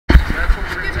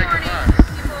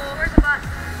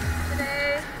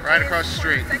Right across the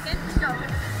street. It is a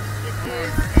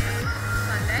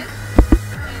Sunday,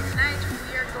 and tonight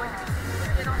we are going to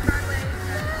see it on Broadway.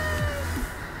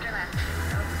 Relax.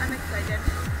 I'm excited.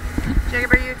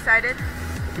 Jacob, are you excited?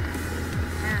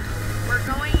 Yeah. We're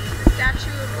going to the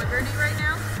Statue of Liberty right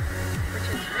now,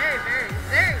 which is very, very,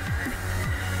 very exciting.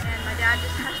 And my dad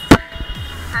just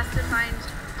has to find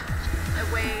a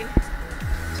way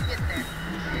to get there.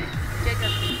 Jacob,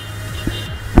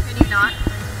 can you not?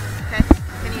 Okay.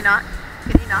 Can you not?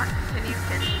 Can you not?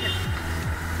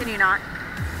 Can you not?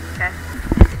 Okay.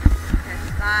 Okay,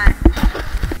 bye.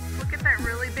 Look at that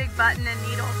really big button and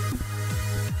needle.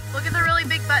 Look at the really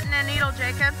big button and needle,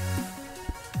 Jacob.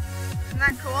 Isn't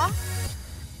that cool?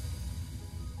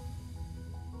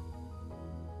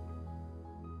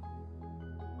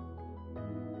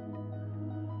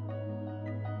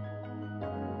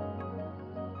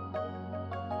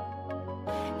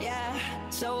 Yeah,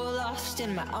 so lost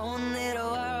in my own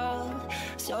little world,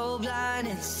 so blind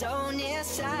and so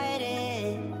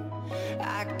nearsighted,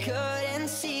 I couldn't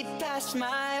see past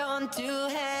my own two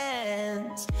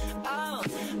hands. Oh,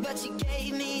 but you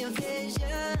gave me a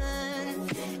vision,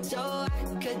 so I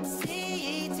could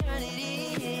see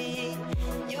eternity.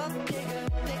 Your bigger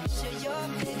picture, your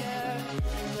bigger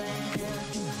plan.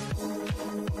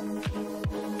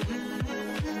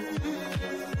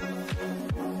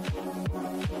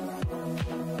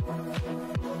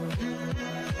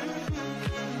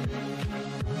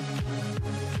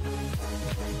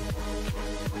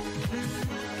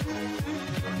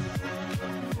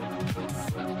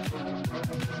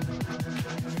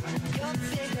 Your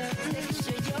bigger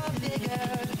picture, your bigger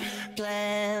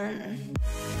plan.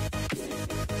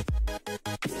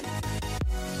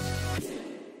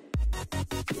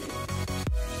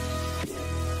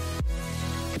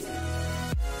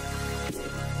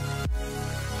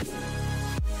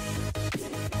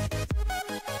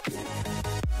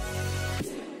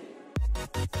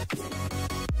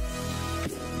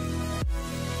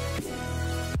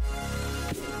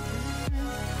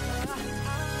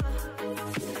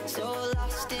 So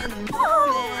lost in the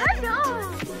moment,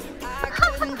 I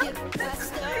couldn't get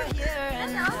past the here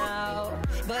and now.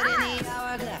 But in the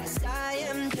hourglass, I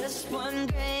am just one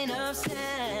grain of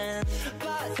sand.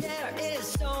 But there is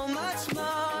so much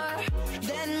more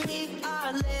than we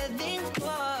are living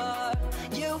for.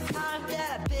 You are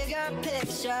that bigger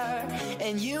picture,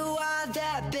 and you are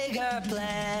that bigger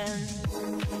plan.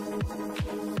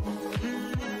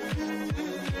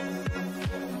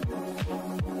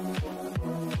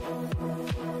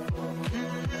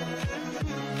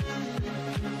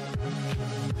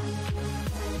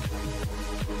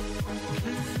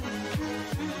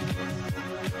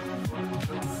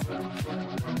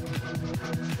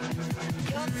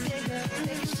 Your bigger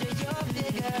picture, your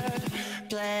bigger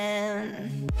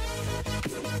plan.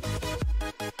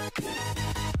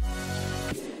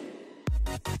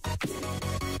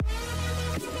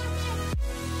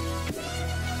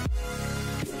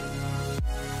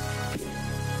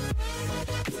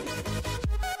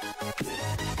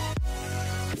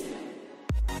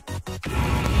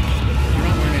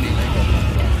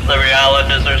 Liberty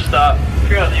Island is our stop. If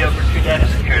you're on the upper two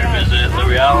decks, care to visit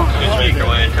Liberty Island, please make your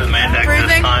way to the main deck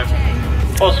this time.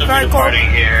 Also be departing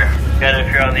here. Again,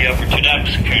 if you're on the upper two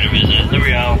decks, care to visit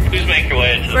Liberty Island, please make your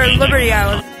way to the main Liberty deck.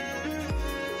 Island.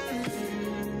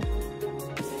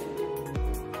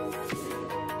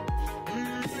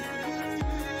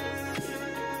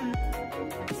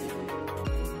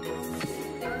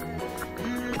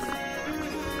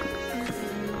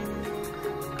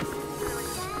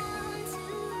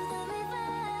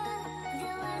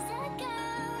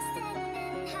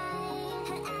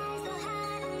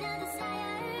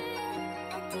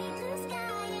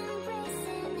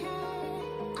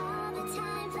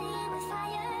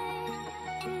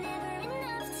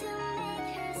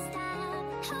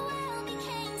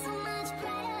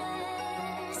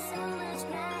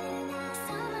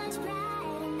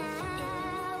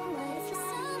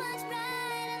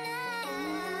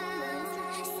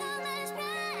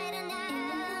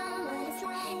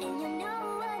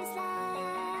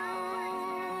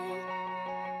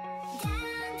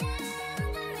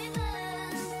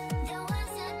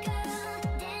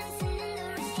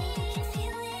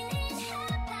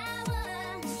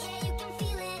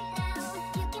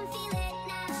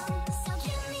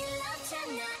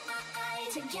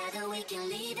 Together we can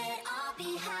leave it all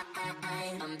behind.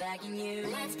 I'm begging you.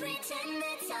 Let's pretend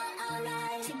it's all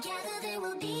alright. Together there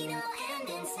will be no end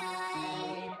in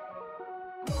sight.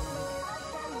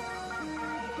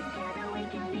 Together we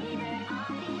can leave it all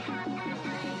behind. I'm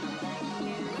begging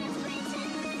you. Let's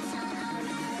pretend it's all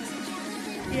alright. Together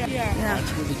there will Yeah. That's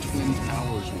where the Twin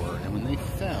Towers were, and when they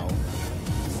fell,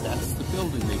 that's the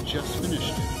building. They just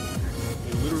finished it.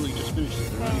 They literally just finished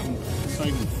it. It's not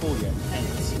even full yet. And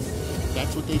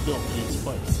that's what they built in its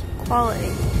place.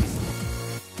 Quality.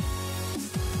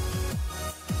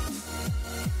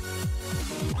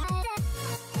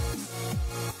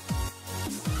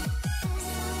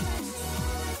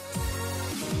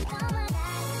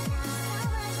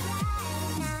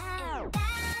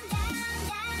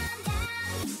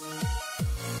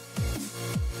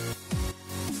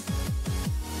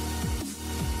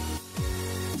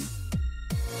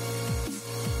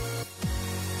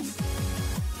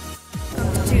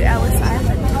 To Ellis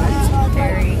Island. It's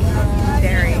very,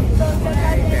 very,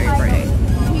 very, very pretty.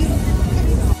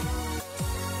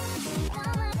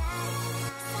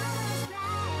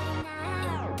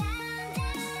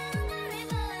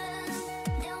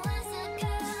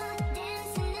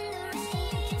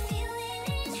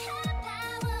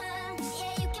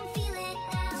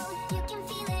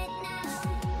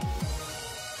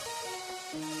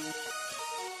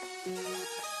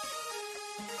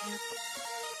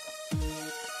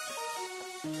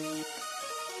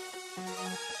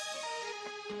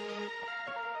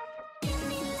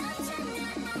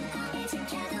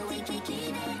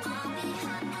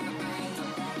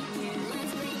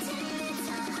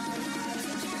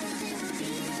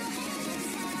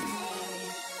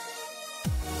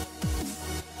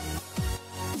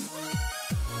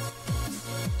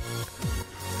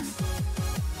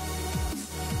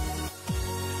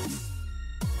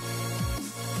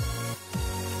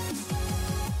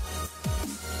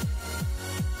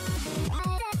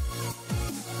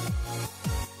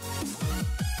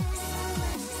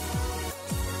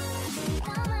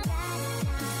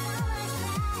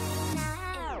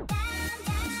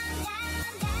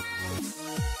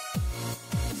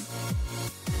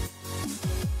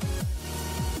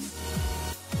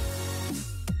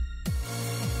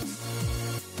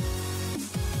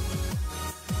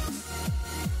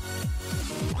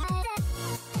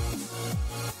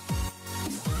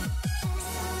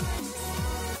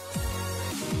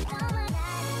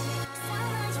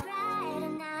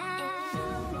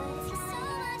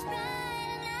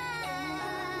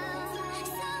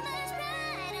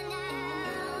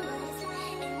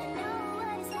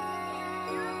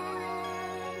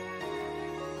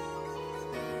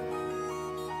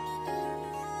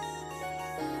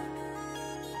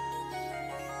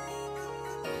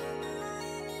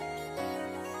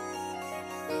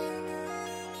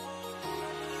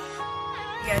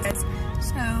 Yeah, guys.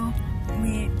 So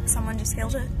someone just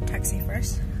hailed a taxi for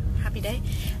us. Happy day.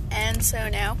 And so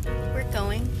now we're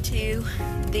going to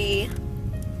the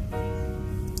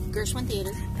Gershwin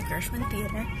Theater. The Gershwin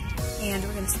Theater. And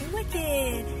we're gonna see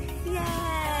Wicked.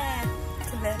 Yeah!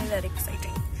 It's very, very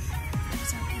exciting.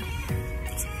 So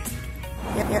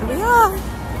yeah. Here we are.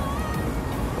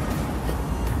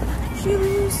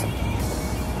 Shoes.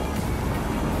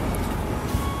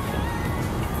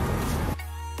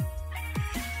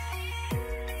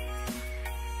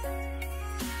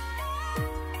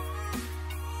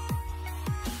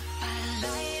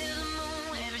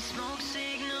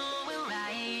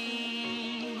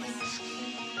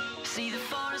 See the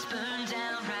forest burn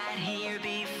down right here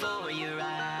before your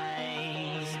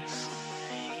eyes.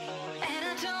 And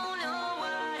I don't know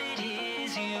what it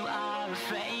is you are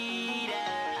afraid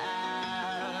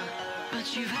of,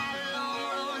 but you've had a long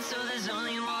road, so there's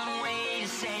only one way to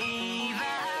save us.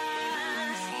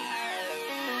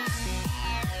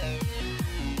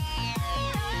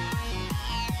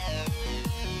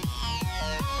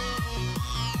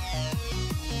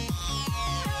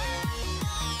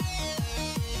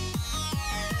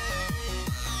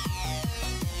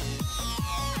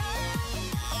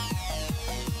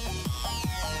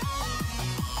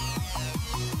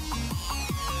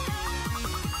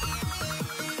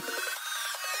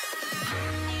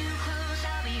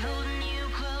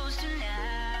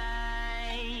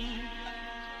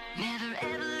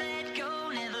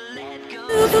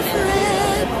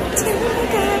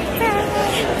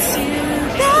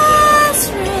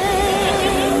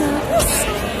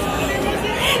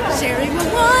 Sharing a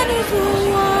wonderful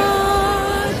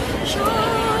one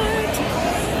short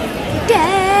day.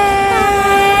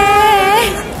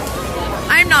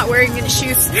 I'm not wearing any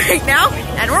shoes right now,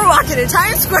 and we're walking in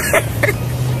Times Square.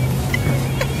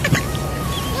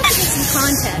 Let's get some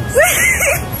context.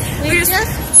 We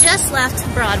just left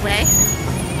Broadway.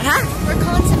 We're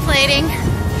contemplating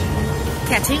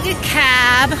catching a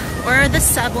cab or the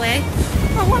subway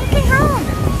or walking home.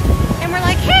 And we're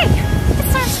like, hey,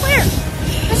 it's Times Square.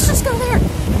 Let's just go there.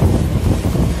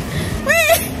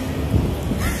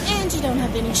 And you don't have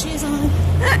have any shoes on.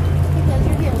 Because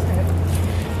your heels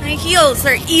hurt. My heels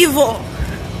are evil.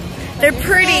 They're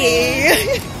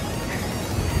pretty.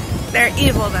 They're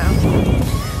evil though.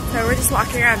 So we're just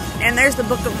walking around, and there's the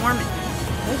Book of Mormon.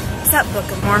 What's up,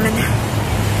 Book of Mormon?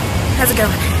 How's it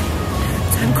going?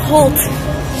 So I'm cold.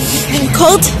 I'm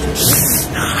cold.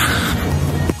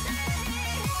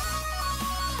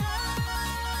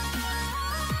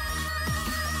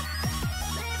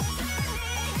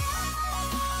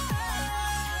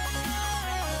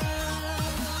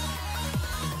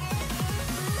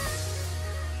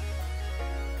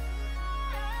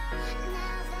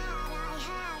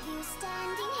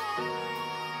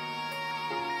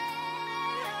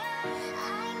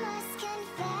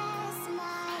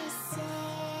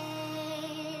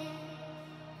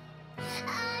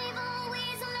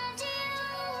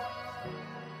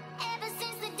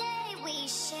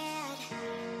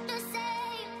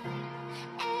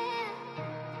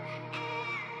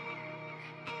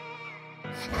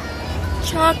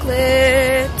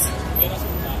 Chocolate.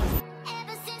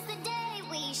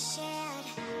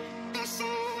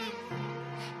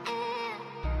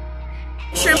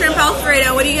 Shrimp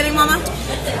Alfredo. What are you getting, Mama?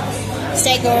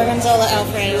 Steak gorgonzola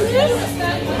Alfredo.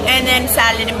 And then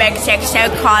salad and baked steak, so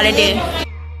quality.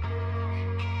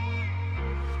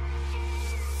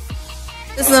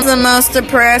 This is the most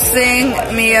depressing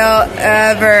meal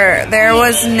ever. There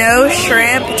was no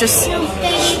shrimp, just...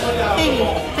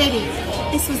 Baby,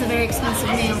 this was a very expensive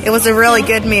meal. It was a really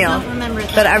good meal.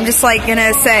 But I'm just like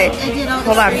gonna say,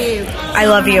 hold on, I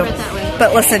love you.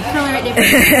 But listen, Color it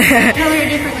differently. Color it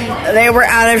differently. They were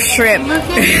out of shrimp. Look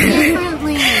at it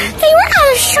differently. They were out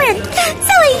of shrimp,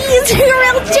 so I used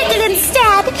grilled chicken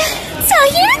instead. So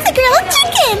here's the grilled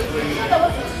chicken.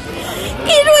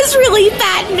 It was really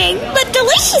fattening, but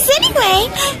delicious anyway.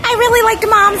 I really liked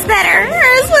Mom's better.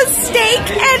 Hers was steak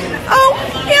and,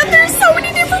 and there's so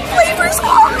many different flavors.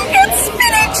 And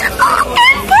spinach.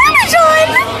 And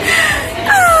Parmesan.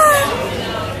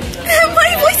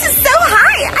 My voice is so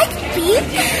high. I could be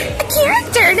a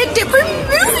character in a different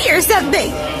movie or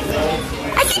something.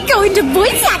 I could go into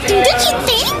voice acting, don't you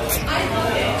think?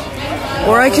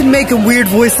 Or I can make a weird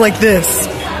voice like this.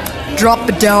 Drop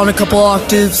it down a couple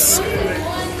octaves.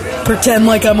 Pretend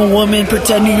like I'm a woman,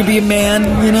 pretending to be a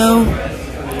man, you know?